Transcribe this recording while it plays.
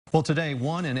Well, today,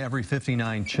 1 in every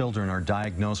 59 children are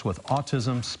diagnosed with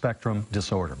autism spectrum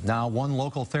disorder. Now, one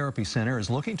local therapy center is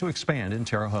looking to expand in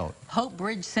Terre Haute.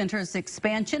 Hopebridge Center's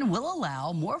expansion will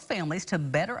allow more families to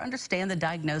better understand the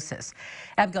diagnosis.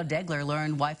 Abigail Degler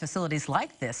learned why facilities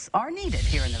like this are needed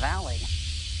here in the Valley.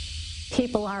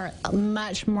 People are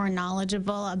much more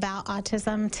knowledgeable about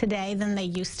autism today than they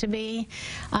used to be,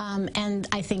 and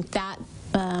I think that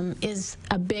is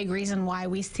a big reason why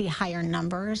we see higher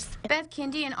numbers. Beth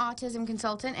Kindy, an autism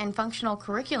consultant and functional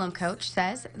curriculum coach,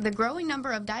 says the growing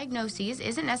number of diagnoses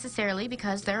isn't necessarily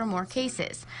because there are more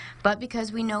cases, but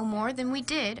because we know more than we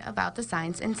did about the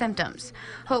signs and symptoms.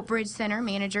 Hopebridge Center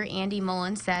manager Andy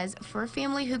Mullen says for a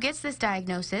family who gets this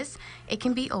diagnosis, it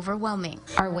can be overwhelming.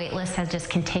 Our wait list has just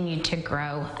continued to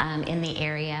grow in the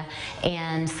area,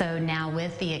 and so now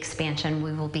with the expansion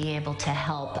we will be able to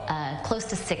help close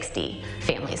to 60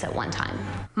 families at one time.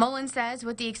 Mullen says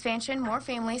with the expansion, more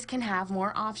families can have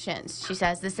more options. She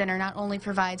says the center not only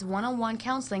provides one-on-one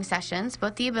counseling sessions,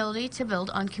 but the ability to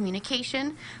build on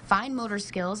communication, fine motor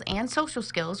skills, and social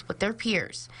skills with their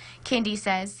peers. Kindy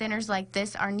says centers like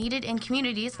this are needed in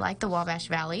communities like the Wabash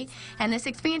Valley, and this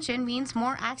expansion means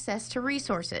more access to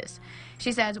resources.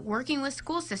 She says working with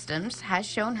school systems has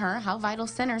shown her how vital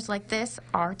centers like this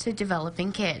are to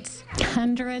developing kids.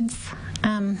 Hundreds.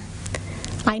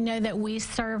 I know that we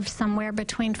serve somewhere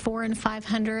between 400 and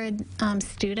 500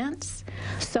 students,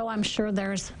 so I'm sure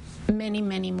there's many,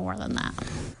 many more than that.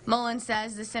 Mullen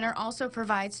says the center also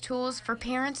provides tools for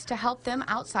parents to help them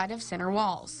outside of center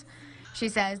walls. She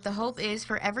says the hope is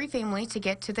for every family to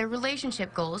get to their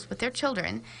relationship goals with their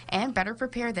children and better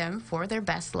prepare them for their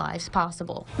best lives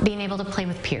possible. Being able to play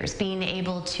with peers, being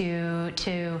able to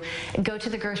go to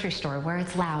the grocery store where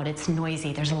it's loud, it's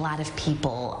noisy, there's a lot of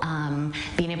people,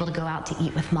 being able to go out to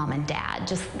eat with mom and dad,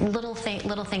 just little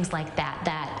things like that,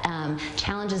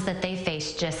 challenges that they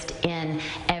face just in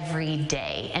every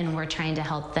day, and we're trying to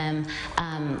help them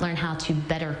learn how to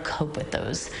better cope with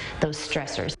those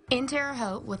stressors. In Terre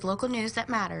Haute, with local news that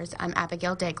matters, I'm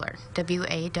Abigail Degler,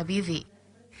 WAWV.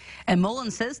 And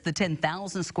Mullen says the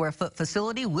 10,000 square foot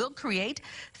facility will create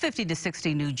 50 to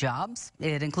 60 new jobs.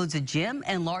 It includes a gym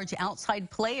and large outside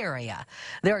play area.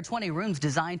 There are 20 rooms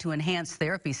designed to enhance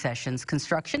therapy sessions.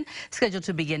 Construction scheduled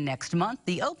to begin next month.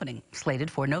 The opening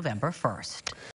slated for November 1st.